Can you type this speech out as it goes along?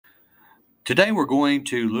Today we're going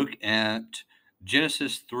to look at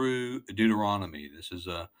Genesis through Deuteronomy. This is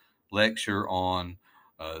a lecture on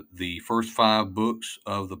the first five books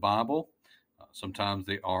of the Bible. Sometimes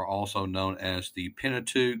they are also known as the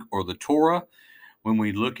Pentateuch or the Torah. When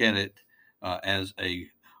we look at it as a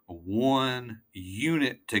one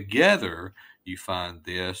unit together, you find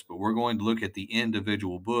this, but we're going to look at the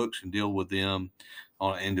individual books and deal with them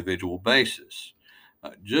on an individual basis.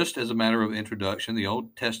 Just as a matter of introduction, the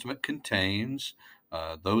Old Testament contains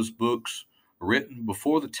those books written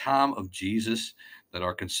before the time of Jesus that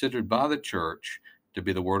are considered by the church to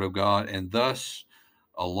be the Word of God, and thus,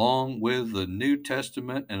 along with the New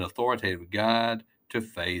Testament, an authoritative guide to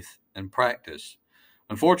faith and practice.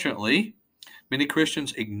 Unfortunately, many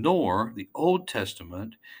Christians ignore the Old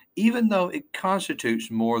Testament, even though it constitutes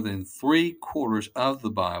more than 3/4 of the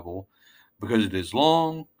Bible, because it is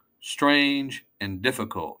long, strange, and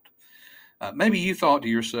difficult. Maybe you thought to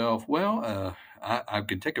yourself, well, I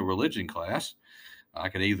can take a religion class. I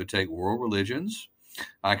can either take world religions,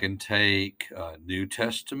 I can take New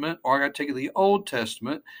Testament, or I got to take the Old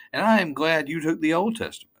Testament, and I am glad you took the Old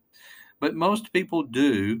Testament. But most people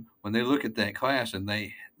do when they look at that class and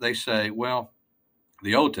they say, well,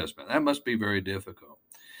 the Old Testament, that must be very difficult.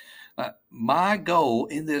 My goal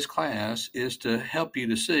in this class is to help you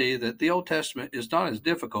to see that the Old Testament is not as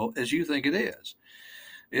difficult as you think it is.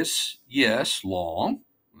 It's, yes, long.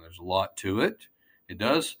 There's a lot to it. It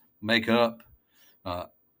does make up a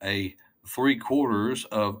 3/4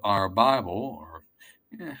 of our Bible, or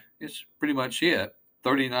it's pretty much it,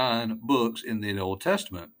 39 books in the Old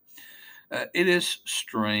Testament. It is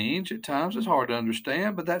strange at times. It's hard to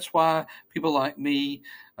understand, but that's why people like me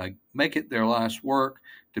make it their life's work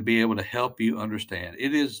to be able to help you understand.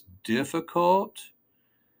 It is difficult,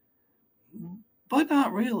 but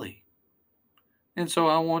not really. And so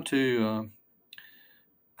I want to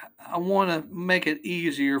make it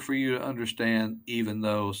easier for you to understand, even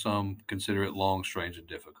though some consider it long, strange, and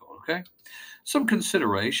difficult. Okay, some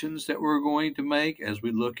considerations that we're going to make as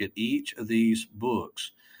we look at each of these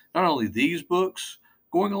books. Not only these books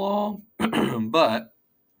going along, but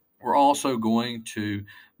we're also going to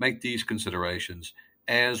make these considerations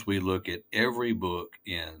as we look at every book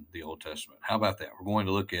in the Old Testament. How about that? We're going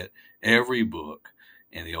to look at every book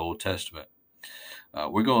in the Old Testament.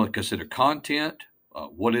 We're going to consider content.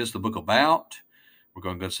 What is the book about? We're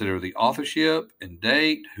going to consider the authorship and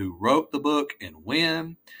date, who wrote the book and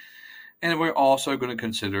when. And we're also going to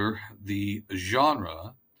consider the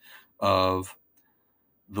genre of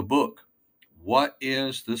the book. What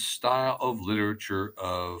is the style of literature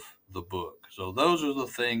of the book? So those are the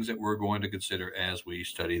things that we're going to consider as we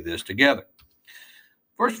study this together.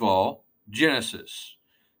 First of all, Genesis.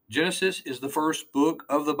 Genesis is the first book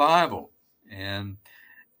of the Bible. And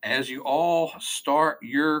as you all start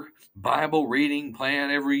your Bible reading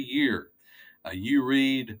plan every year, you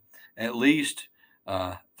read at least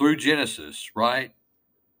through Genesis, right?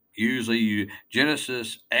 Usually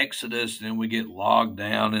Genesis, Exodus, and then we get logged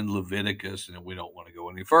down in Leviticus, and we don't want to go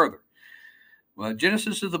any further. Well,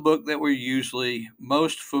 Genesis is the book that we're usually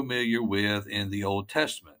most familiar with in the Old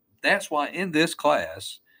Testament. That's why in this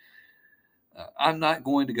class, I'm not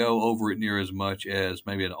going to go over it near as much as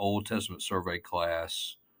maybe an Old Testament survey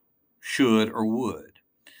class should or would.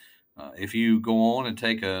 If you go on and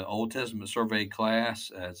take an Old Testament survey class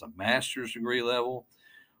as a master's degree level,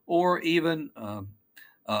 or even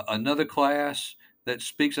another class that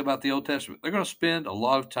speaks about the Old Testament, they're going to spend a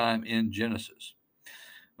lot of time in Genesis.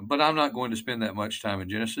 But I'm not going to spend that much time in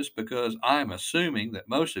Genesis because I'm assuming that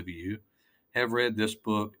most of you have read this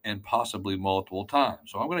book and possibly multiple times.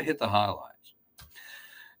 So I'm going to hit the highlights.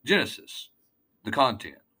 Genesis, the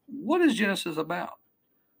content. What is Genesis about?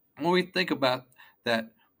 When we think about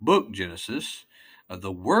that book, Genesis,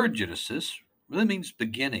 the word Genesis really means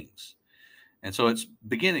beginnings. And so it's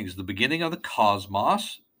beginnings, the beginning of the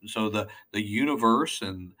cosmos, so the universe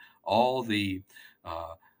and all the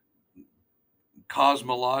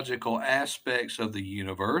cosmological aspects of the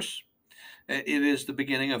universe. It is the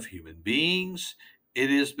beginning of human beings.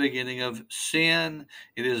 It is the beginning of sin.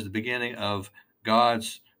 It is the beginning of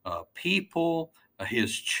God's people,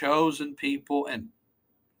 his chosen people, and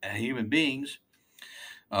human beings,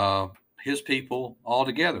 his people all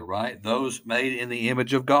together, right? Those made in the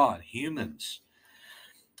image of God, humans.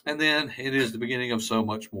 And then it is the beginning of so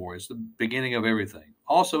much more. It's the beginning of everything.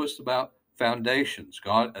 Also, it's about foundations,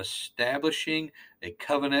 God establishing a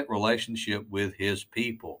covenant relationship with his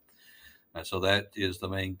people. And so that is the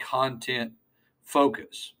main content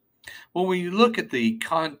focus. When we look at the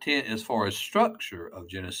content as far as structure of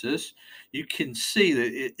Genesis, you can see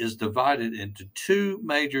that it is divided into two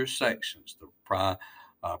major sections, the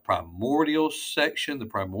primordial section, the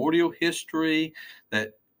primordial history,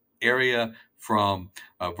 that area from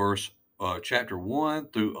chapter 1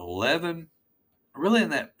 through 11. Really, in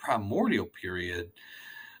that primordial period,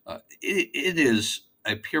 it is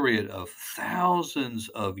a period of thousands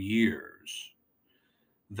of years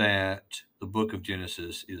that the book of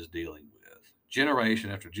Genesis is dealing with.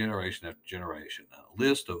 Generation after generation after generation. A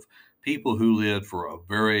list of people who lived for a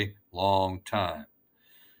very long time.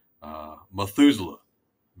 Methuselah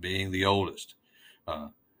being the oldest.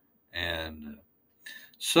 And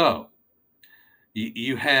so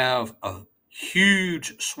you have a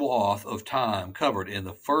huge swath of time covered in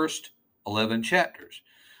the first 11 chapters.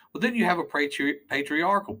 But then you have a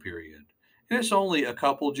patriarchal period, and it's only a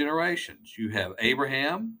couple generations. You have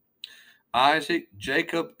Abraham, Isaac,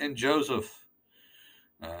 Jacob, and Joseph.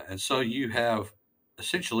 And so you have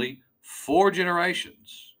essentially 4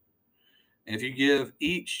 generations. And if you give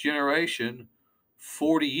each generation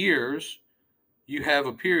 40 years, you have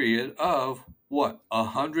a period of what?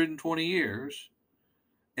 120 years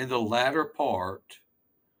in the latter part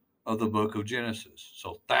of the book of Genesis.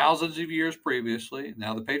 So thousands of years previously.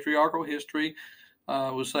 Now the patriarchal history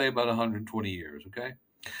we'll say about 120 years, okay?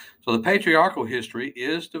 So the patriarchal history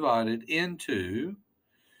is divided into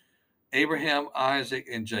Abraham, Isaac,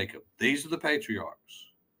 and Jacob. These are the patriarchs.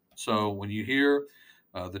 So when you hear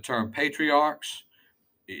the term patriarchs,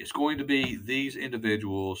 it's going to be these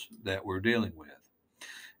individuals that we're dealing with.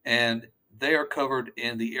 And they are covered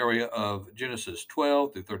in the area of Genesis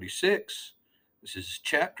 12 through 36. This is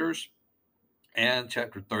chapters, and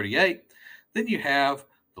chapter 38. Then you have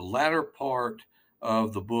the latter part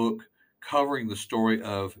of the book covering the story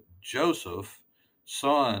of Joseph,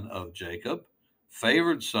 son of Jacob,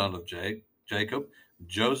 favored son of Jacob,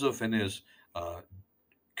 Joseph and his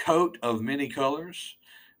coat of many colors,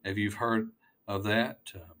 if you've heard of that.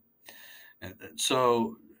 And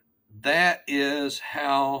so that is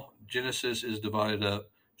how Genesis is divided up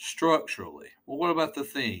structurally. Well, what about the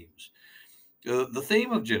themes? The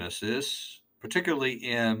theme of Genesis, particularly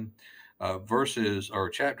in verses or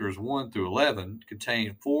chapters 1 through 11,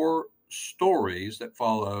 contain 4 stories that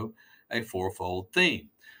follow a fourfold theme.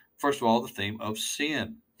 First of all, the theme of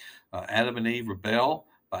sin. Adam and Eve rebel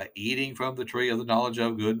by eating from the tree of the knowledge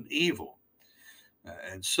of good and evil.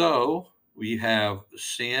 And so we have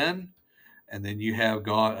sin, and then you have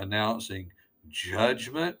God announcing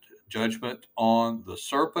judgment on the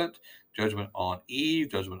serpent, judgment on Eve,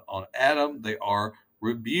 judgment on Adam. They are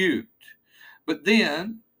rebuked. But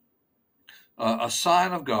then a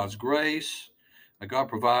sign of God's grace. God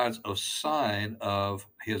provides a sign of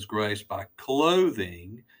his grace by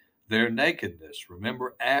clothing their nakedness.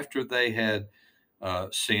 Remember, after they had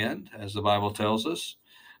sinned, as the Bible tells us,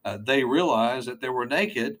 they realized that they were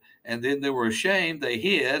naked, and then they were ashamed. They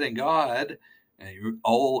hid, and God,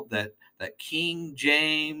 all that King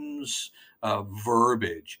James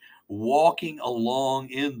verbiage, walking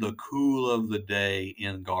along in the cool of the day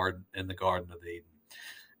in the Garden of Eden,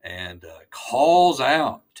 and calls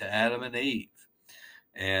out to Adam and Eve,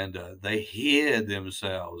 and they hid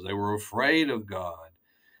themselves. They were afraid of God,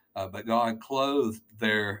 but God clothed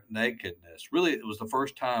their nakedness. Really, it was the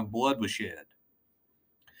first time blood was shed.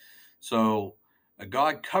 So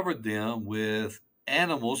God covered them with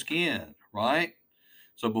animal skin, right?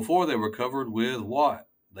 So before they were covered with what?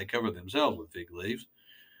 They covered themselves with fig leaves.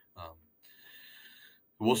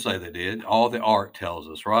 We'll say they did. All the art tells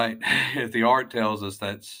us, right? If the art tells us,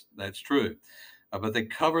 that's true. But they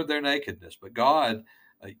covered their nakedness. But God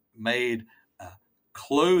made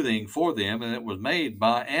clothing for them, and it was made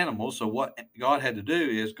by animals. So what God had to do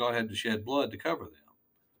is God had to shed blood to cover them.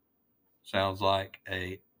 Sounds like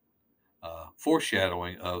a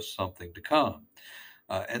foreshadowing of something to come.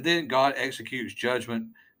 And then God executes judgment.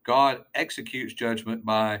 God executes judgment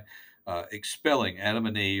by expelling Adam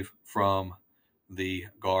and Eve from the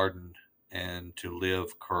garden and to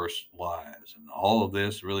live cursed lives. And all of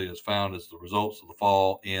this really is found as the results of the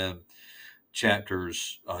fall in chapter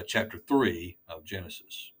 3 of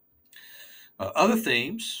Genesis. Other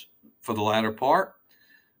themes for the latter part,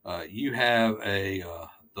 you have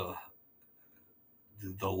the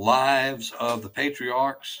lives of the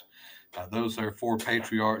patriarchs. Those are 4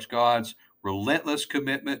 patriarchs. God's relentless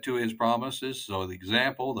commitment to his promises. So the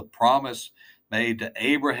example, the promise made to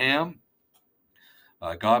Abraham.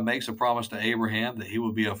 God makes a promise to Abraham that he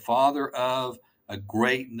will be a father of a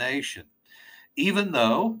great nation. Even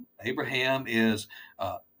though Abraham is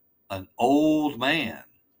an old man,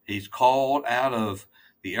 he's called out of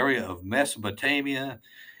the area of Mesopotamia.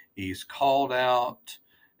 He's called out,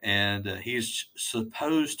 and he's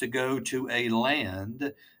supposed to go to a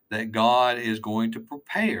land that God is going to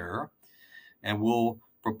prepare and will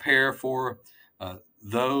prepare for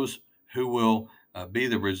those who will be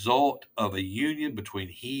the result of a union between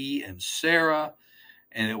he and Sarah,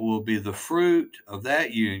 and it will be the fruit of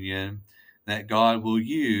that union that God will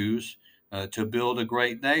use to build a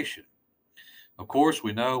great nation. Of course,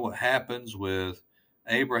 we know what happens with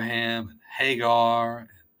Abraham and Hagar and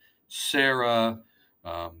Sarah.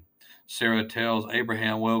 Um, Sarah tells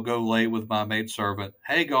Abraham, well, go lay with my maidservant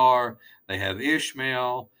Hagar. They have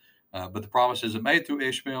Ishmael, but the promise isn't made through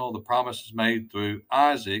Ishmael. The promise is made through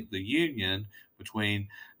Isaac, the union between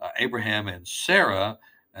Abraham and Sarah,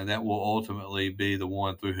 and that will ultimately be the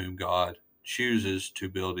one through whom God chooses to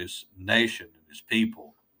build his nation and his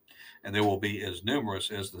people. And they will be as numerous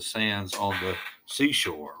as the sands on the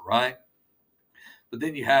seashore, right? But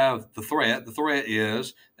then you have the threat. The threat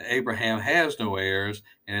is that Abraham has no heirs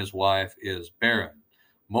and his wife is barren.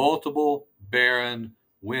 Multiple barren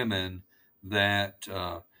women that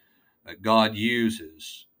God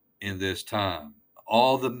uses in this time.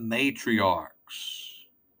 All the matriarchs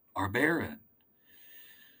are barren.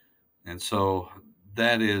 And so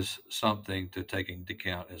that is something to take into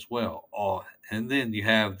account as well. And then you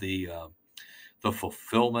have the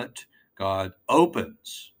fulfillment. God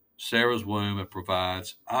opens Sarah's womb and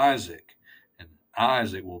provides Isaac, and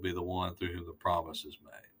Isaac will be the one through whom the promise is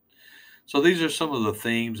made. So these are some of the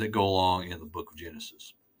themes that go along in the book of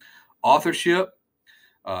Genesis. Authorship,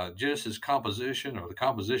 Genesis composition, or the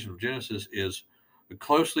composition of Genesis, is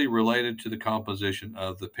closely related to the composition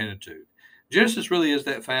of the Pentateuch. Genesis really is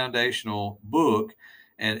that foundational book,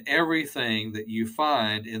 and everything that you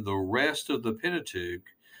find in the rest of the Pentateuch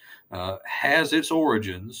has its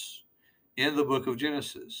origins in the book of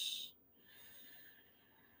Genesis.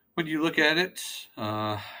 When you look at it,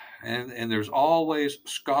 and there's always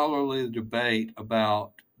scholarly debate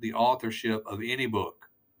about the authorship of any book.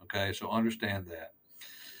 Okay, so understand that.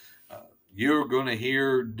 You're going to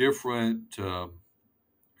hear different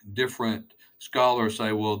scholars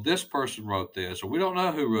say, well, this person wrote this, or we don't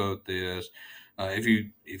know who wrote this. If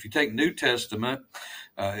you take New Testament,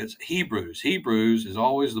 it's Hebrews. Hebrews is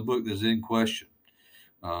always the book that's in question.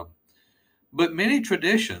 But many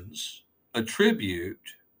traditions attribute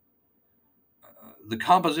the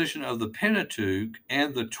composition of the Pentateuch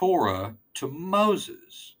and the Torah to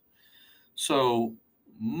Moses. So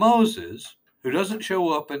Moses, who doesn't show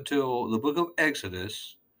up until the book of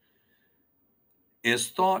Exodus, is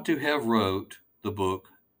thought to have wrote the book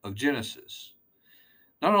of Genesis.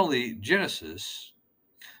 Not only Genesis,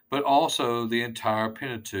 but also the entire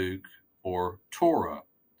Pentateuch or Torah.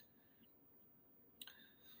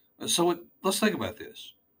 So let's think about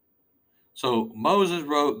this. So Moses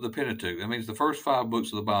wrote the Pentateuch. That means the first 5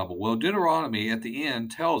 books of the Bible. Well, Deuteronomy at the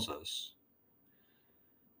end tells us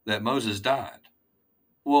that Moses died.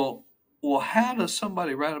 Well, how does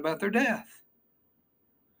somebody write about their death?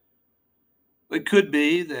 It could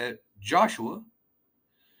be that Joshua,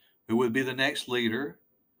 who would be the next leader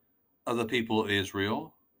of the people of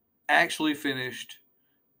Israel, actually finished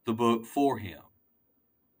the book for him.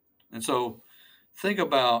 And so think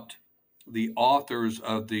about the authors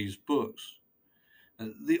of these books.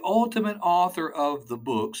 The ultimate author of the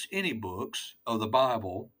books, any books of the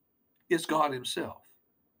Bible, is God himself.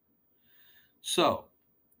 So,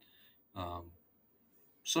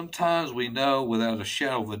 sometimes we know without a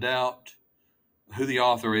shadow of a doubt who the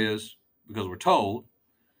author is because we're told,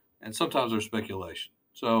 and sometimes there's speculation.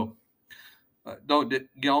 So, don't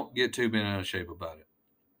get too bent out of shape about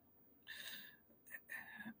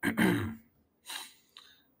it.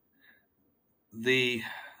 The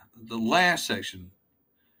last section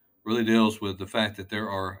really deals with the fact that there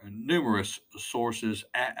are numerous sources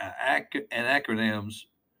and acronyms,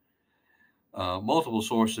 multiple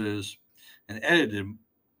sources, and edited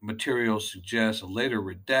material suggests a later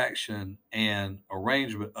redaction and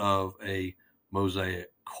arrangement of a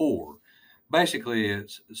Mosaic core. Basically,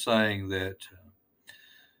 it's saying that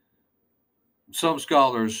some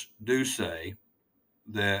scholars do say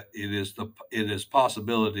that it is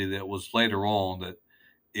possibility that was later on that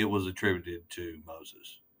it was attributed to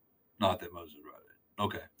Moses, not that Moses wrote it.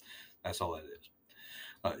 Okay, that's all that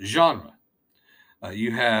is. Genre.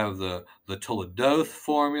 You have the Toledoth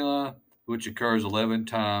formula, which occurs 11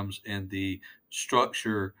 times in the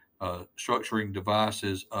structuring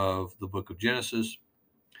devices of the book of Genesis.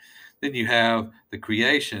 Then you have the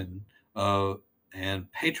creation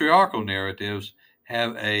and patriarchal narratives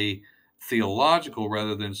have a theological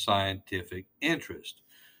rather than scientific interest.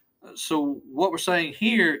 So what we're saying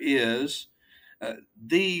here is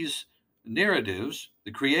these narratives,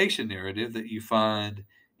 the creation narrative that you find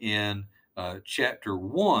in chapter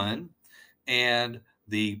 1 and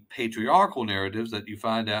the patriarchal narratives that you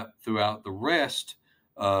find out throughout the rest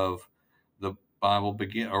of the Bible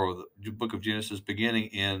or the book of Genesis, beginning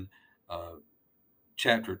in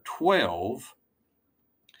chapter 12,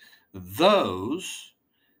 those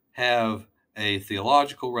have a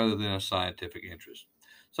theological rather than a scientific interest,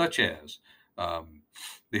 such as um,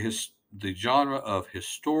 the genre of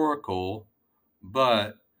historical,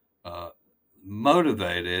 but uh,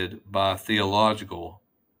 motivated by theological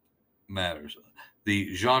matters.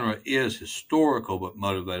 The genre is historical, but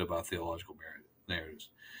motivated by theological narratives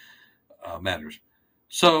matters.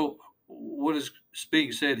 So, what is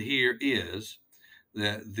being said here is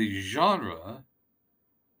that the genre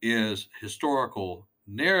is historical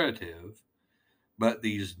narrative, but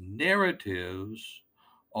these narratives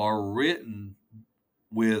are written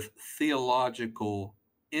with theological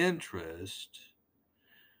interest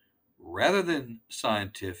rather than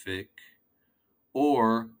scientific,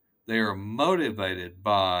 or they are motivated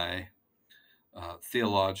by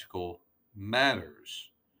theological matters.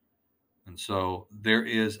 And so there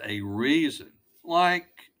is a reason. Like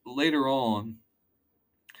later on,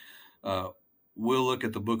 uh, we'll look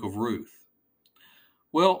at the book of Ruth.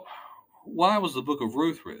 Well, why was the book of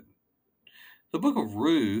Ruth written? The book of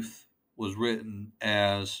Ruth was written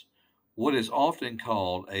as what is often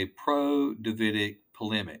called a pro Davidic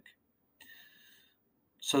polemic.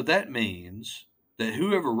 So that means that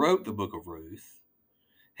whoever wrote the book of Ruth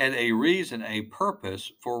had a reason, a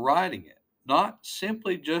purpose for writing it, not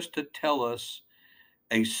simply just to tell us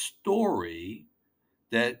a story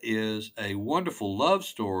that is a wonderful love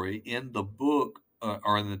story in the book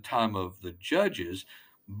or in the time of the Judges,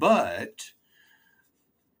 but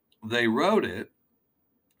they wrote it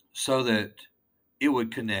so that it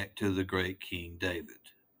would connect to the great King David.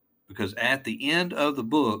 Because at the end of the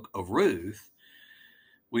book of Ruth,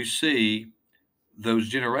 we see those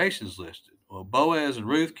generations listed. Well, Boaz and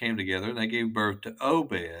Ruth came together and they gave birth to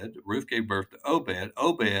Obed. Ruth gave birth to Obed.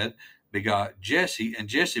 Obed begot Jesse, and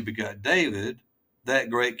Jesse begot David, that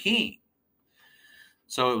great king.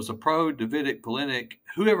 So it was a pro Davidic polemic.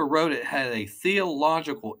 Whoever wrote it had a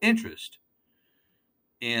theological interest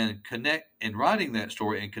in writing that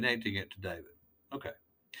story and connecting it to David. Okay.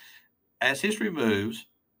 As history moves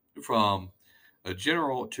from a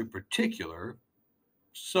general to particular,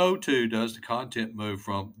 so too does the content move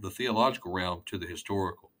from the theological realm to the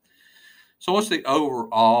historical. So, what's the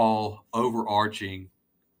overall overarching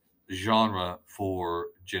genre for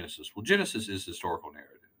Genesis? Well, Genesis is historical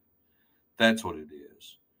narrative. That's what it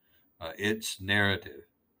is. It's narrative.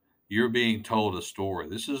 You're being told a story.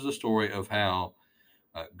 This is the story of how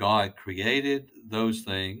God created those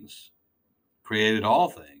things, created all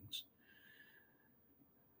things,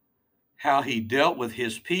 how he dealt with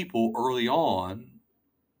his people early on,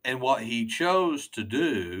 and what he chose to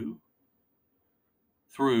do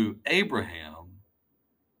through Abraham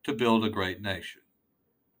to build a great nation.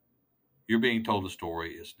 You're being told a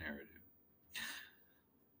story, it's narrative.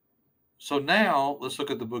 So now let's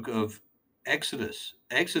look at the book of Exodus.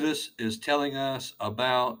 Exodus is telling us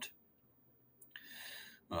about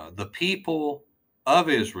the people of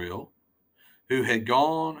Israel who had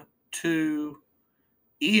gone to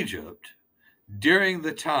Egypt during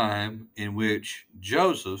the time in which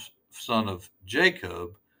Joseph, son of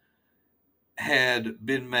Jacob, had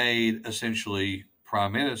been made essentially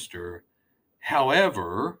prime minister.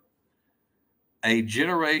 However, a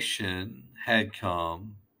generation had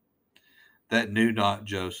come that knew not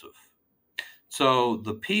Joseph. So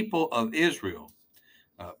the people of Israel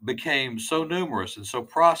became so numerous and so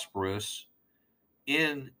prosperous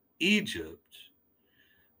in Egypt,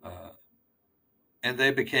 uh, and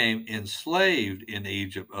they became enslaved in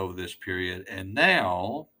Egypt over this period. And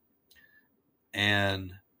now,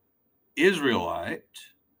 an Israelite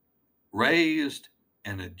raised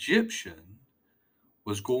an Egyptian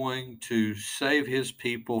was going to save his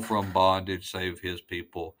people from bondage, save his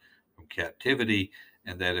people from captivity.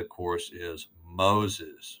 And that, of course, is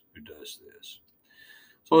Moses who does this.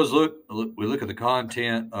 So we look at the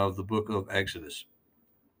content of the book of Exodus.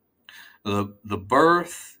 The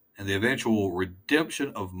birth and the eventual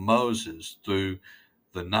redemption of Moses through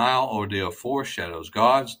the Nile ordeal foreshadows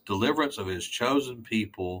God's deliverance of his chosen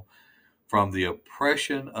people from the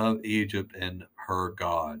oppression of Egypt and her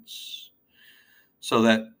gods. So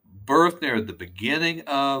that birth near the beginning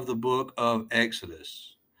of the book of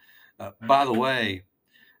Exodus. By the way,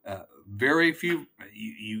 very few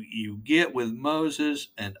you get with Moses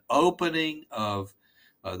an opening of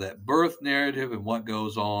that birth narrative and what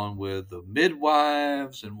goes on with the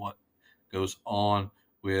midwives and what goes on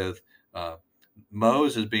with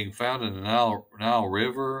Moses being found in the Nile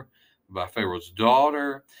River by Pharaoh's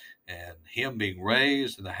daughter and him being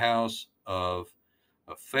raised in the house of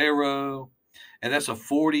Pharaoh And that's a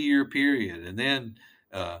 40-year period. And then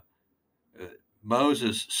uh, uh,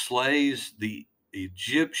 Moses slays the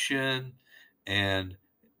Egyptian, and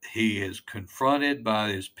he is confronted by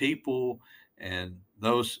his people, and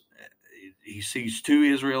those he sees two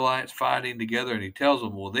Israelites fighting together, and he tells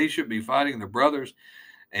them, well, they should be fighting their brothers.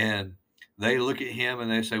 And they look at him and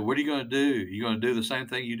they say, what are you going to do? You going to do the same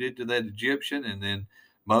thing you did to that Egyptian? And then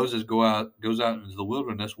Moses goes out into the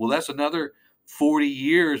wilderness. Well, that's another 40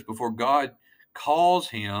 years before God calls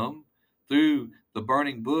him through the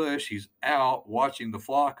burning bush. He's out watching the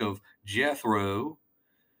flock of Jethro,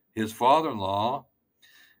 his father-in-law,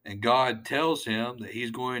 and God tells him that he's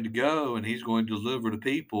going to go and he's going to deliver the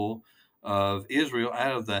people of Israel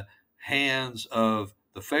out of the hands of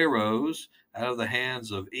the pharaohs, out of the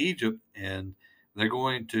hands of Egypt, and they're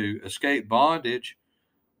going to escape bondage.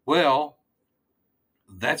 Well,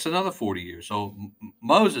 that's another 40 years. So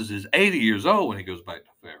Moses is 80 years old when he goes back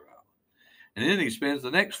to Pharaoh. And then he spends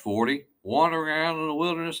the next 40 wandering around in the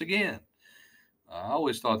wilderness again. I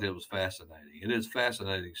always thought that was fascinating. It is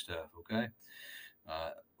fascinating stuff, okay?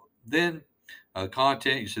 Then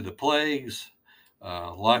content, you see the plagues,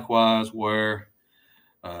 likewise where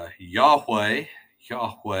Yahweh,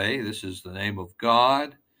 this is the name of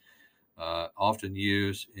God, often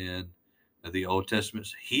used in the Old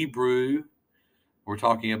Testament's Hebrew. We're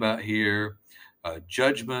talking about here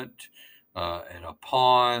judgment and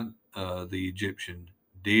upon the Egyptian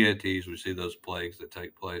deities. We see those plagues that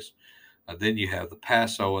take place. Then you have the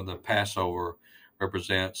Passover, and the Passover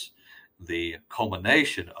represents the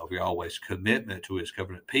culmination of Yahweh's commitment to his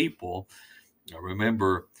covenant people.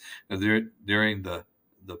 Remember, during the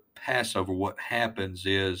Passover, what happens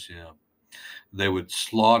is, they would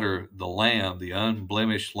slaughter the lamb, the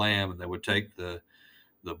unblemished lamb, and they would take the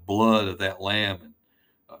blood of that lamb, and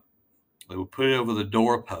they would put it over the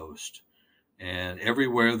doorpost. And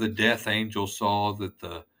everywhere the death angel saw that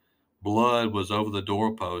the blood was over the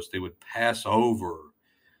doorpost, they would pass over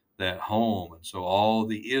that home. And so all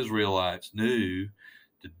the Israelites knew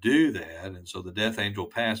to do that. And so the death angel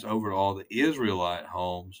passed over all the Israelite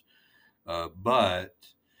homes. But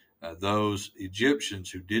those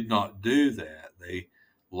Egyptians who did not do that, they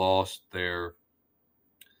lost their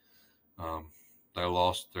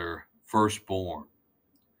firstborn.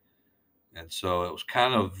 And so it was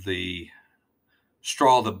kind of the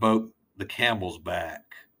straw that broke the camel's back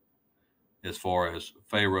as far as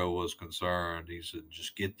Pharaoh was concerned. He said,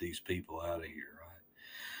 just get these people out of here,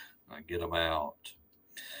 right? Get them out.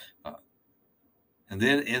 And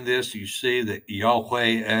then in this, you see that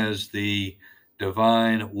Yahweh as the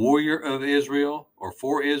divine warrior of Israel, or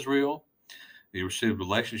for Israel. The received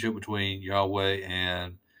relationship between Yahweh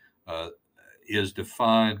and is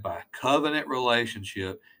defined by covenant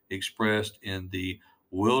relationship expressed in the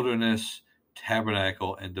wilderness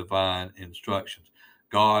tabernacle and divine instructions.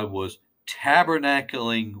 God was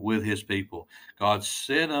tabernacling with his people. God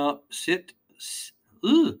set up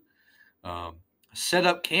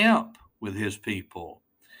camp with his people.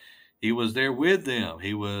 He was there with them.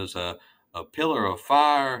 He was a pillar of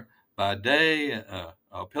fire by day, a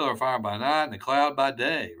pillar of fire by night, and a cloud by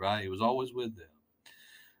day, right? He was always with them.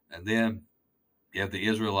 And then you have the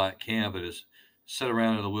Israelite camp that is set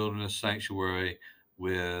around in the wilderness sanctuary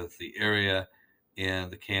with the area in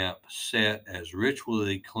the camp set as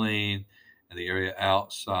ritually clean, and the area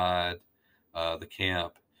outside the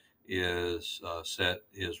camp is set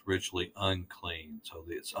is ritually unclean. So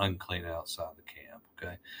it's unclean outside the camp,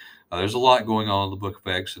 okay? There's a lot going on in the book of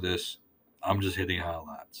Exodus. I'm just hitting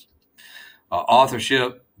highlights.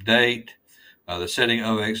 Authorship, date, the setting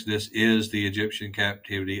of Exodus is the Egyptian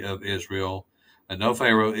captivity of Israel. No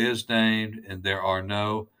Pharaoh is named, and there are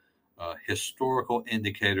no historical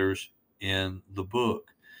indicators in the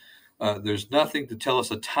book. There's nothing to tell us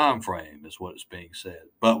a time frame, is what is being said.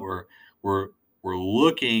 But we're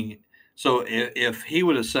looking. So if he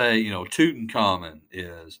were to say, Tutankhamun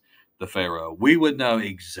is the Pharaoh, we would know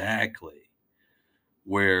exactly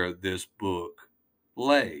where this book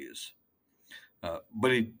lays.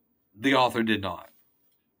 But the author did not.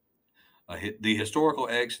 The historical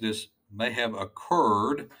Exodus may have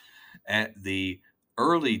occurred at the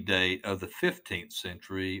early date of the 15th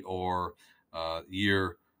century, or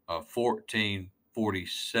year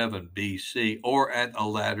 1447 BC, or at a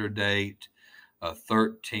latter date,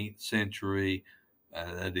 13th century,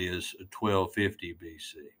 that is 1250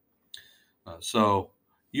 BC. So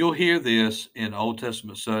you'll hear this in Old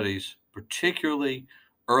Testament studies, particularly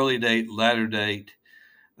early date, latter date.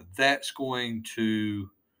 That's going to,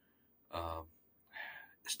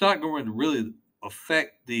 it's not going to really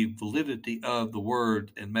affect the validity of the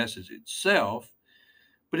word and message itself,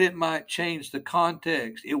 but it might change the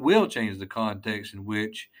context. It will change the context in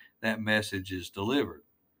which that message is delivered.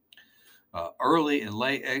 Early and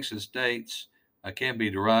late Exodus dates can be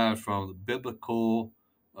derived from the biblical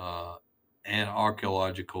uh, and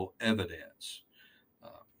archaeological evidence.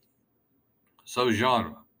 Uh, so,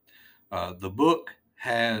 genre. The book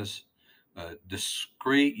has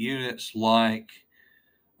discrete units like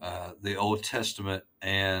the Old Testament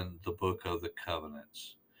and the Book of the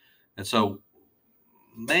Covenants. And so,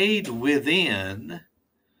 made within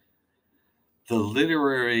the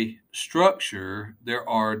literary structure, there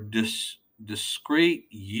are discrete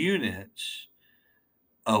units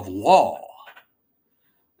of law.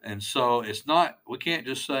 And so it's not, we can't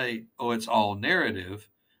just say, oh, it's all narrative.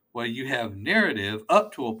 Well, you have narrative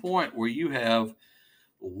up to a point where you have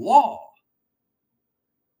law,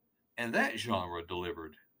 and that genre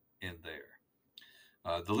delivered in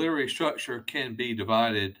there. The literary structure can be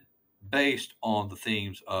divided based on the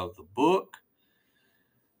themes of the book,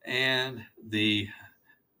 and the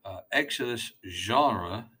Exodus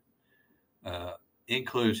genre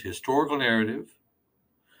includes historical narrative,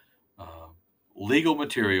 legal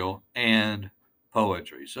material, and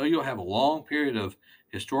poetry. So you'll have a long period of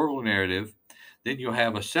historical narrative, then you'll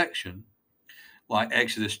have a section like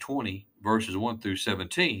Exodus 20, verses 1 through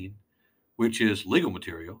 17, which is legal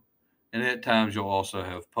material, and at times you'll also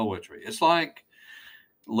have poetry. It's like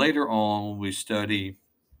later on when we study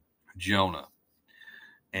Jonah,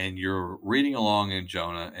 and you're reading along in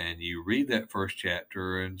Jonah, and you read that first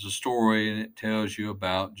chapter, and it's a story, and it tells you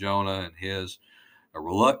about Jonah and his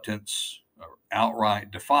reluctance, or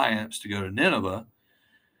outright defiance to go to Nineveh.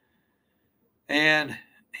 And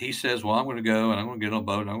he says, well, I'm going to go, and I'm going to get on a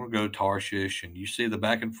boat, and I'm going to go to Tarshish. And you see the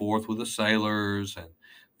back and forth with the sailors, and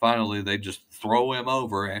finally they just throw him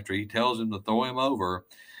over after he tells them to throw him over,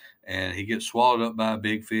 and he gets swallowed up by a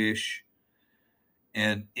big fish.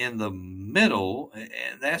 And in the middle,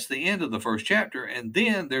 and that's the end of the first chapter, and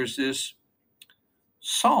then there's this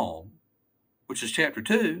psalm, which is chapter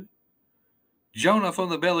 2, Jonah from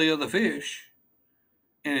the belly of the fish,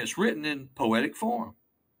 and it's written in poetic form.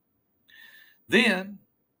 Then,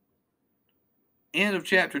 end of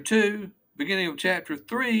chapter 2, beginning of chapter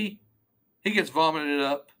 3, he gets vomited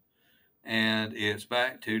up, and it's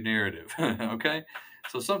back to narrative. Okay?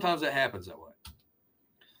 So sometimes it happens that way.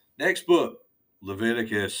 Next book,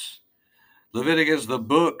 Leviticus. Leviticus, the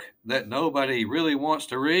book that nobody really wants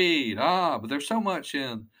to read. But there's so much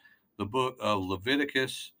in the book of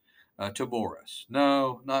Leviticus to bore us.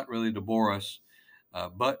 No, not really to bore us,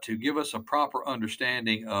 but to give us a proper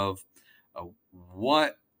understanding of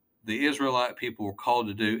what the Israelite people were called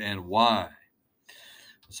to do and why.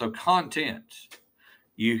 So, content.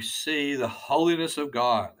 You see the holiness of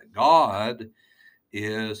God. God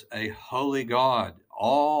is a holy God.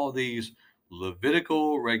 All these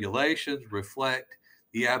Levitical regulations reflect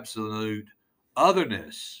the absolute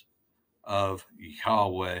otherness of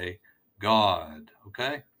Yahweh God.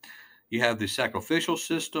 Okay? You have the sacrificial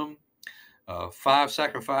system. 5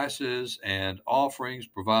 sacrifices and offerings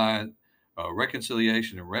provide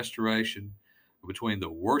reconciliation and restoration between the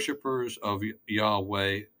worshipers of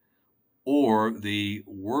Yahweh or the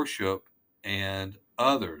worship and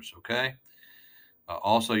others. Okay?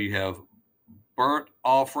 Also, you have burnt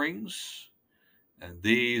offerings, and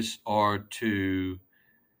these are to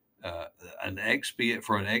an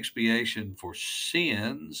expiation for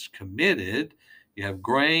sins committed. You have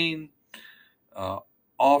grain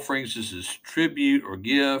offerings. This is tribute or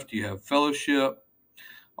gift. You have fellowship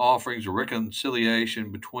offerings or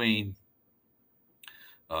reconciliation between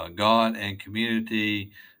God and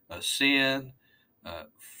community. Sin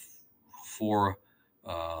for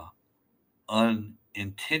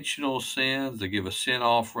unintentional sins. They give a sin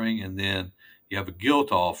offering, and then you have a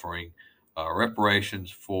guilt offering,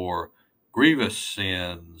 reparations for grievous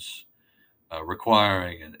sins,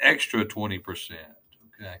 requiring an extra 20%.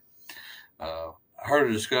 Okay. I heard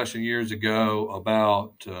a discussion years ago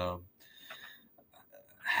about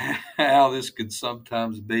how this could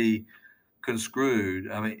sometimes be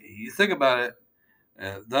construed. I mean, you think about it.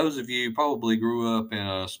 Those of you probably grew up in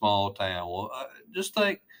a small town. Well, just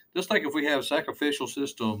think if we have a sacrificial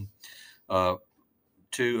system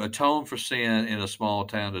to atone for sin in a small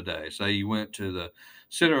town today. Say you went to the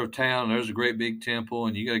center of town, there's a great big temple,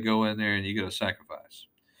 and you got to go in there and you got to sacrifice.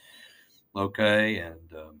 Okay, and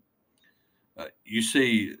you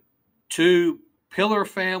see 2 pillar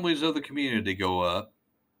families of the community go up,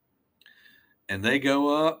 and they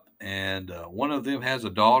go up, and one of them has a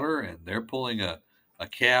daughter, and they're pulling a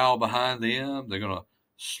cow behind them. They're going to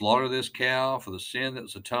slaughter this cow for the sin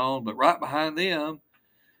that's atoned. But right behind them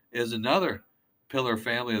is another pillar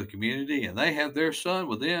family of the community, and they have their son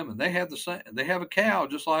with them, and they have they have a cow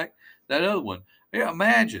just like that other one. Yeah,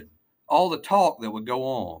 imagine all the talk that would go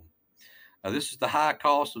on. This is the high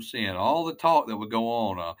cost of sin. All the talk that would go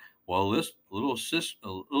on. Well, this little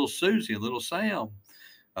Susie and little Sam,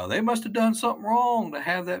 they must have done something wrong to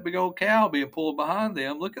have that big old cow being pulled behind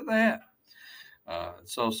them. Look at that.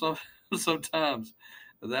 So sometimes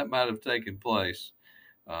that might have taken place.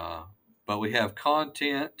 But we have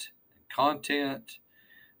content. Content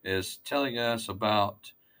is telling us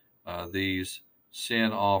about these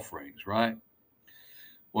sin offerings, right?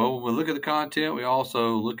 Well, when we look at the content, we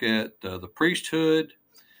also look at the priesthood,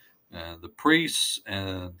 the priests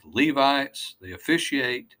and the Levites. They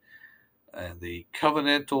officiate, and the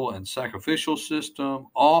covenantal and sacrificial system,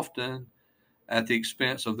 often at the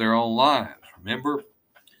expense of their own lives. Remember,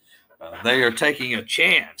 they are taking a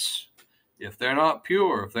chance. If they're not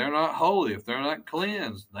pure, if they're not holy, if they're not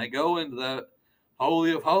cleansed, they go into the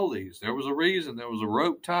Holy of Holies. There was a reason. There was a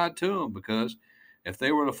rope tied to them, because if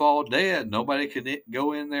they were to fall dead, nobody could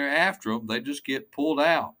go in there after them. They just get pulled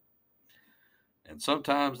out. And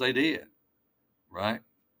sometimes they did, right?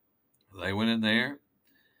 They went in there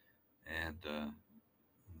and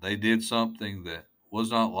they did something that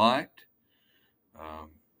was not liked.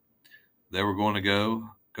 They were going to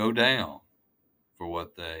go down for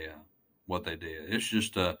what they did. It's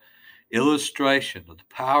just a illustration of the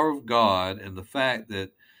power of God and the fact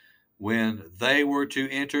that when they were to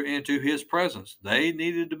enter into His presence, they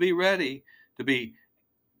needed to be ready to be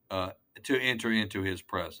to enter into His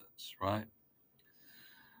presence, right?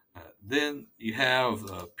 Then you have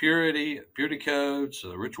purity codes.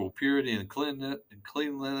 Ritual purity and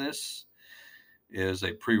cleanliness is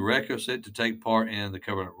a prerequisite to take part in the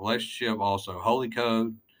covenant relationship. Also, holy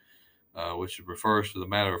code, which refers to the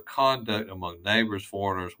matter of conduct among neighbors,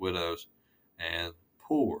 foreigners, widows, and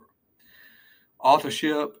poor.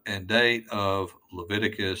 Authorship and date of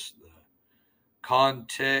Leviticus. The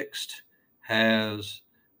context has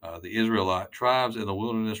the Israelite tribes in the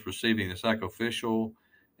wilderness receiving the sacrificial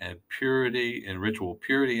and purity and ritual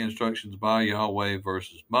purity instructions by Yahweh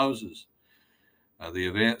versus Moses. The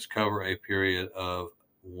events cover a period of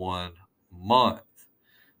 1 month.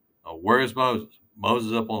 Where is Moses?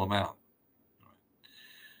 Moses up on the mountain.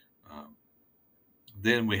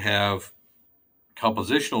 Then we have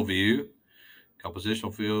compositional view.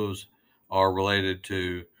 Compositional views are related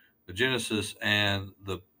to the Genesis and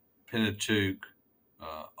the Pentateuch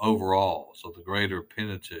overall. So the greater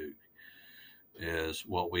Pentateuch is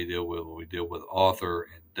what we deal with when we deal with author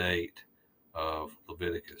and date of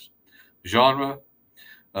Leviticus. Genre,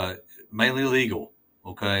 mainly legal.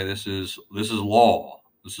 Okay, this is law.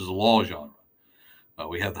 This is a law genre.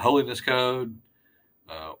 We have the Holiness Code,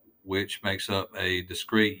 which makes up a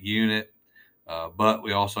discrete unit, but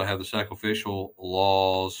we also have the sacrificial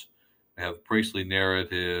laws. We have priestly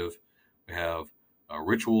narrative. We have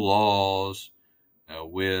ritual laws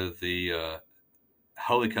with the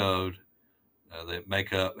Holy Code that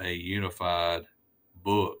make up a unified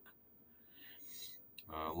book.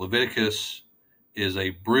 Leviticus is a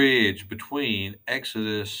bridge between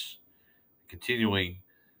Exodus, continuing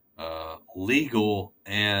legal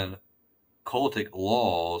and cultic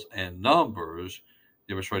laws, and Numbers,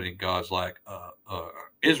 demonstrating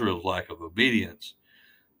Israel's lack of obedience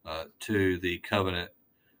to the covenant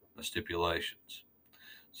stipulations.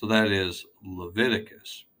 So that is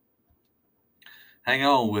Leviticus. Hang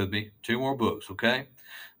on with me. 2 more books, okay?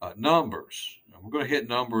 Numbers. We're going to hit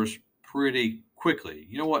Numbers pretty quickly.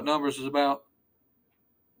 You know what Numbers is about?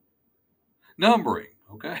 Numbering,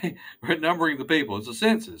 okay? We're numbering the people. It's a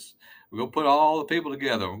census. We're going to put all the people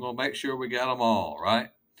together. We're going to make sure we got them all, right?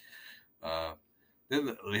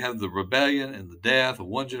 Then we have the rebellion and the death of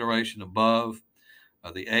one generation above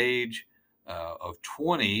the age of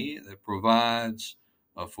 20 that provides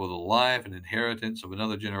for the life and inheritance of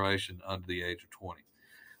another generation under the age of 20.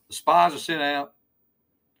 The spies are sent out,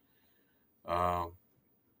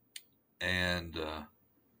 and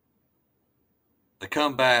they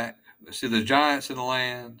come back. They see the giants in the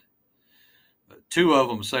land. 2 of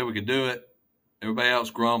them say we could do it. Everybody else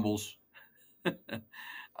grumbles.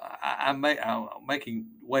 I'm making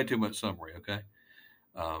way too much summary, okay?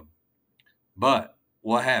 But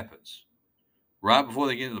what happens? Right before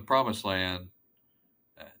they get into the promised land,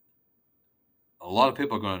 a lot of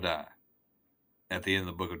people are going to die at the end of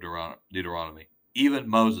the book of Deuteronomy, even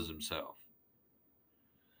Moses himself.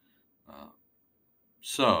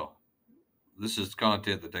 So this is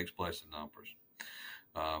content that takes place in Numbers.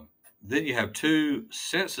 Then you have 2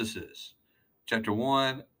 censuses, chapter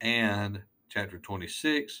 1 and chapter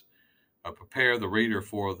 26. Prepare the reader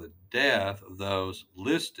for the death of those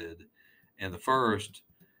listed in the first,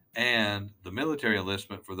 and the military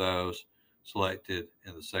enlistment for those selected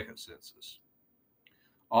in the second census.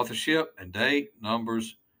 Authorship and date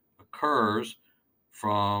numbers occurs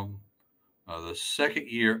from the second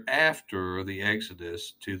year after the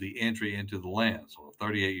Exodus to the entry into the land, so a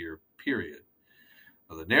 38-year period.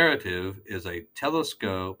 The narrative is a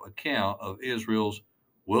telescope account of Israel's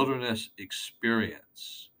wilderness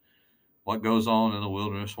experience. What goes on in the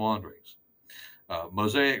wilderness wanderings?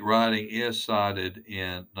 Mosaic writing is cited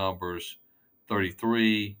in Numbers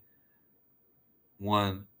 33,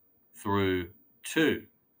 1 through 2.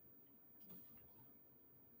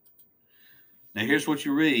 Now, here's what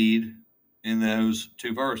you read in those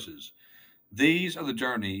two verses. These are the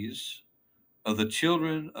journeys of the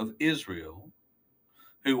children of Israel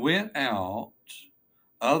who went out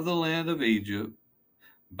of the land of Egypt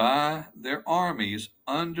by their armies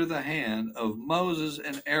under the hand of Moses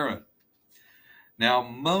and Aaron. Now,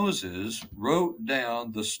 Moses wrote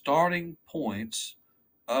down the starting points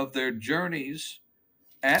of their journeys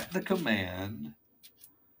at the command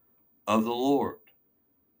of the Lord.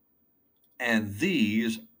 And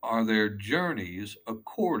these are their journeys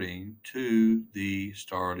according to the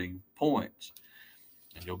starting points.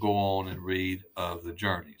 And you'll go on and read of the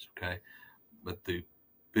journeys, okay? But the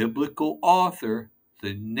biblical author,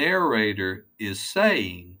 the narrator, is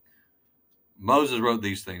saying Moses wrote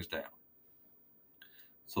these things down.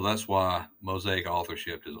 So that's why Mosaic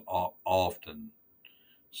authorship is often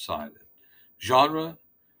cited. Genre,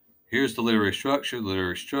 here's the literary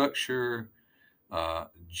structure,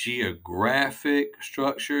 geographic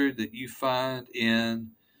structure that you find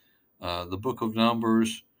in the book of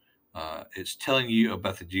Numbers. It's telling you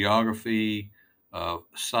about the geography of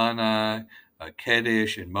Sinai,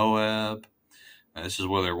 Kadesh, and Moab. This is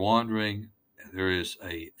where they're wandering. There is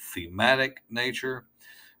a thematic nature,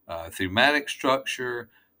 thematic structure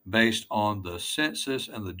based on the census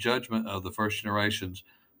and the judgment of the first generations,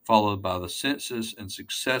 followed by the census and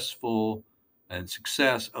success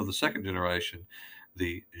of the second generation.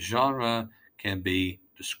 The genre can be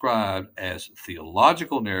described as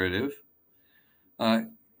theological narrative.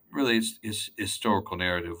 Really, it's historical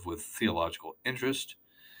narrative with theological interest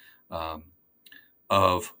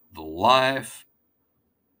of the life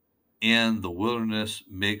in the wilderness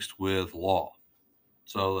mixed with law.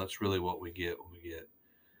 So that's really what we get when we get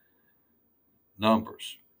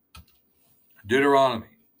Numbers. Deuteronomy,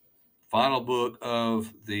 final book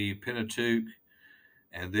of the Pentateuch,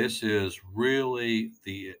 and this is really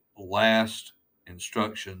the last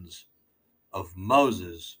instructions of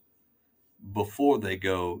Moses before they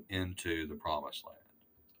go into the promised land.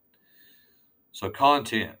 So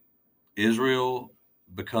content, Israel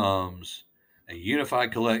becomes a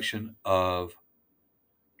unified collection of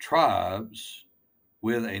tribes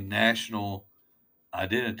with a national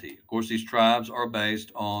identity. Of course, these tribes are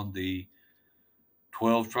based on the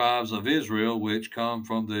 12 tribes of Israel, which come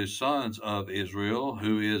from the sons of Israel.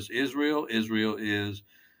 Who is Israel? Israel is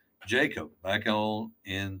Jacob, back on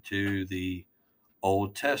into the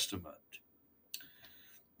Old Testament.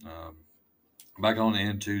 Back on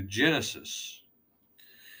into Genesis.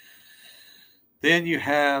 Then you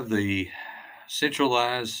have the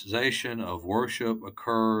centralization of worship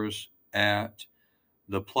occurs at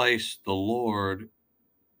the place the Lord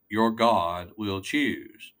your God will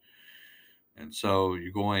choose. And so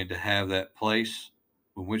you're going to have that place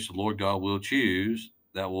in which the Lord God will choose.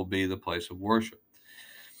 That will be the place of worship.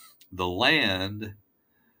 The land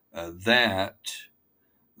that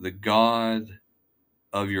the God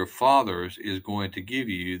of your fathers is going to give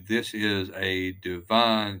you, this is a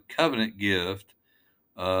divine covenant gift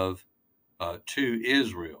of to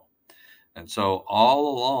Israel. And so all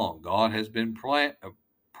along, God has been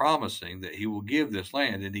promising that he will give this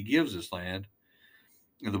land, and he gives this land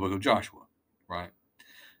in the book of Joshua, right?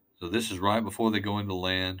 So this is right before they go into the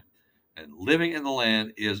land, and living in the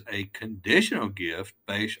land is a conditional gift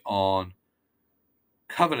based on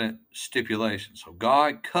covenant stipulations. So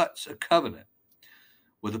God cuts a covenant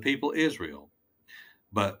with the people of Israel,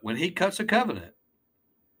 but when he cuts a covenant,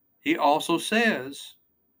 he also says,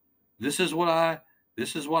 this is what I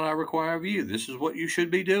require of you. This is what you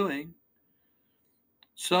should be doing.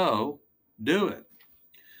 So do it.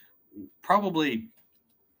 Probably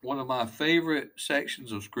one of my favorite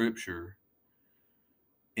sections of scripture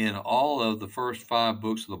in all of the first 5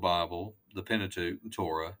 books of the Bible, the Pentateuch, the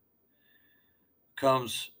Torah,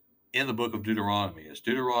 comes in the book of Deuteronomy. It's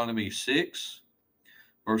Deuteronomy 6,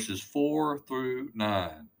 verses 4 through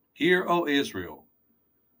 9. Hear, O Israel,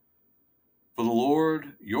 for the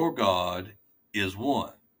Lord your God is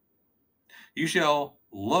one. You shall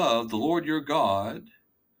love the Lord your God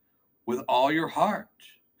with all your heart,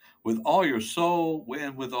 with all your soul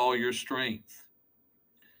and with all your strength.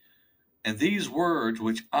 And these words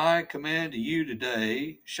which I command you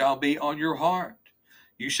today shall be on your heart.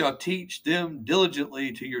 You shall teach them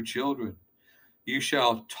diligently to your children. You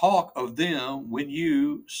shall talk of them when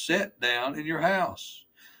you sit down in your house.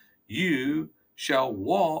 You shall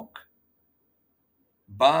walk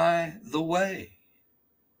by the way.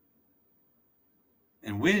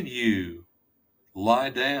 And when you lie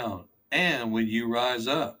down and when you rise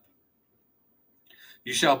up,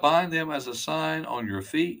 you shall bind them as a sign on your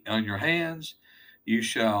feet, on your hands. You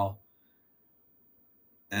shall,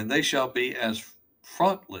 and they shall be as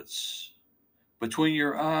frontlets between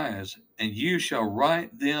your eyes, and you shall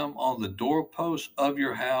write them on the doorposts of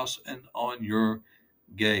your house and on your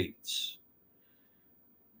gates.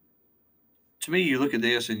 To me, you look at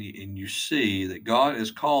this and you see that God is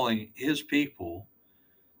calling his people,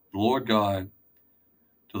 the Lord God,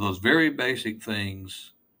 to those very basic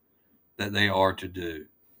things that they are to do.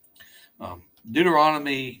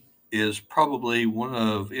 Deuteronomy is probably one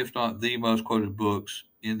of, if not the most quoted books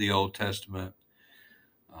in the Old Testament,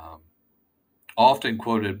 often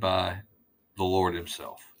quoted by the Lord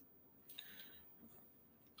himself.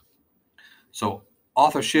 So,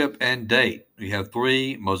 authorship and date. We have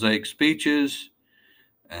 3 Mosaic speeches,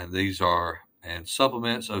 and these are and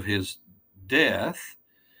supplements of his death.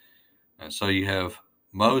 And so you have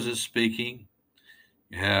Moses speaking.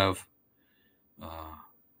 You have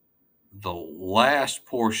the last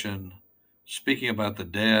portion speaking about the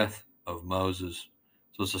death of Moses.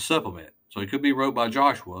 So it's a supplement. So it could be wrote by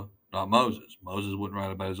Joshua, not Moses. Moses wouldn't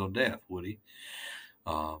write about his own death, would he?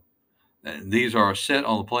 And these are set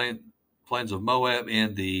on the plains of Moab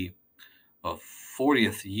in the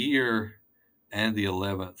 40th year and the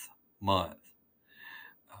 11th month.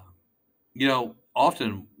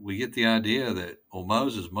 Often we get the idea that,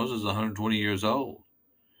 Moses is 120 years old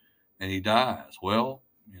and he dies. Well,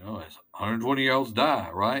 as 120-year-olds die,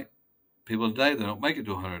 right? People today, they don't make it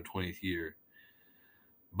to 120th year.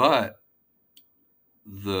 But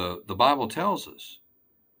the Bible tells us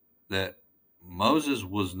that Moses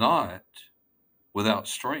was not without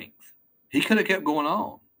strength. He could have kept going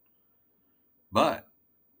on, but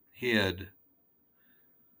he had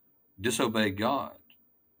disobeyed God.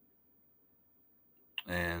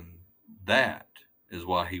 And that is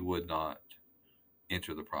why he would not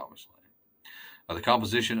enter the promised land. The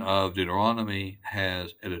composition of Deuteronomy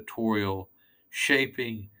has editorial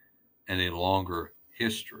shaping and a longer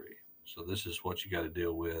history. So this is what you got to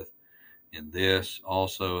deal with in this,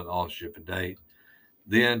 also in authorship and date.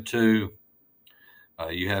 Then, too,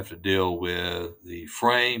 you have to deal with the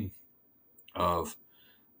frame of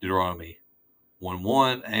Deuteronomy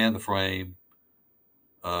 1:1 and the frame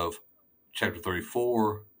of chapter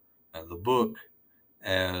 34 and the book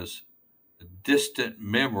as a distant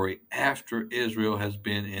memory after Israel has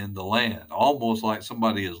been in the land, almost like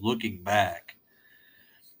somebody is looking back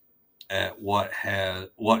at what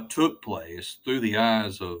took place through the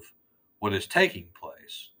eyes of what is taking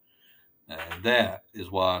place. And that is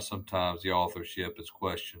why sometimes the authorship is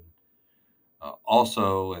questioned.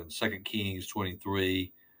 Also in 2 Kings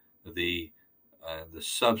 23, the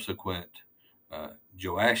subsequent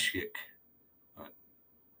Joanic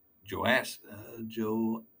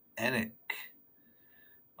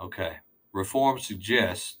reform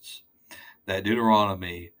suggests that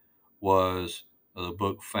Deuteronomy was the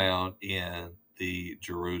book found in the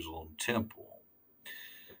Jerusalem temple.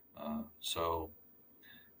 So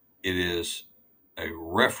it is a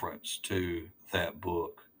reference to that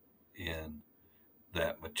book in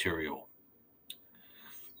that material.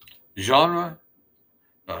 Genre,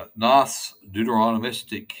 Noth's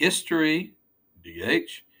Deuteronomistic history,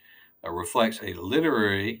 DH, reflects a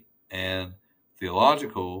literary and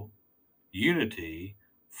theological unity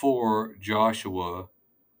for Joshua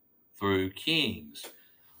through Kings.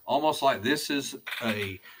 Almost like this is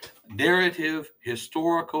a narrative,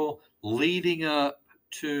 historical, leading up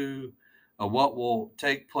to what will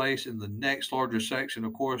take place in the next larger section.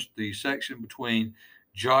 Of course, the section between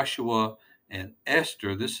Joshua and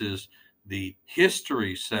Esther. This is the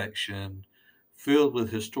history section filled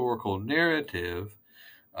with historical narrative.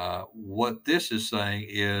 What this is saying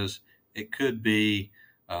is it could be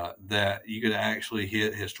that you could actually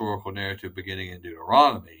hit historical narrative beginning in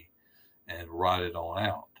Deuteronomy and write it on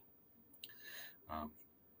out.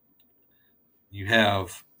 You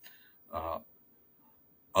have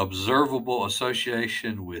observable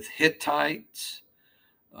association with Hittites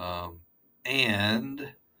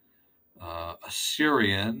and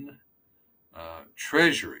Assyrian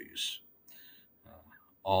treasuries,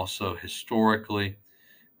 also historically.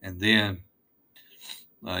 And then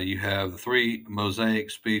You have the 3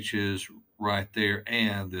 Mosaic speeches right there,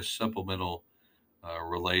 and this supplemental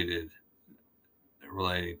relating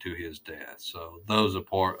to his death. So those are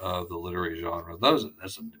part of the literary genre. That's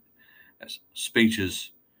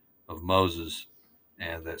speeches of Moses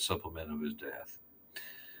and that supplement of his death.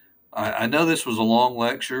 I know this was a long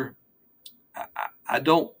lecture. I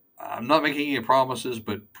don't. I'm not making any promises,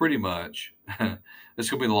 but pretty much it's going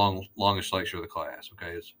to be the longest lecture of the class.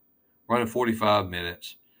 Okay, it's running 45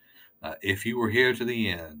 minutes. If you were here to the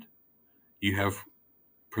end, you have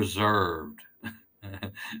preserved,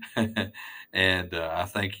 and I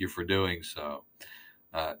thank you for doing so.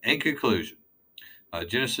 In conclusion,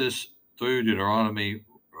 Genesis through Deuteronomy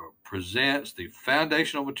presents the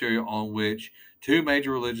foundational material on which 2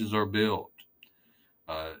 major religions are built.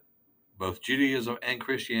 Both Judaism and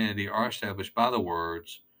Christianity are established by the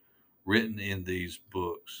words written in these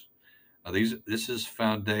books. This is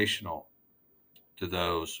foundational to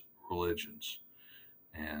those religions,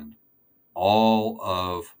 and all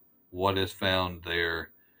of what is found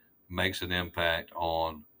there makes an impact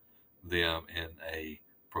on them in a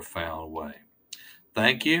profound way.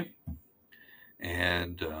 Thank you.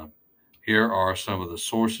 And here are some of the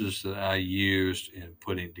sources that I used in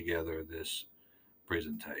putting together this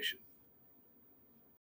presentation.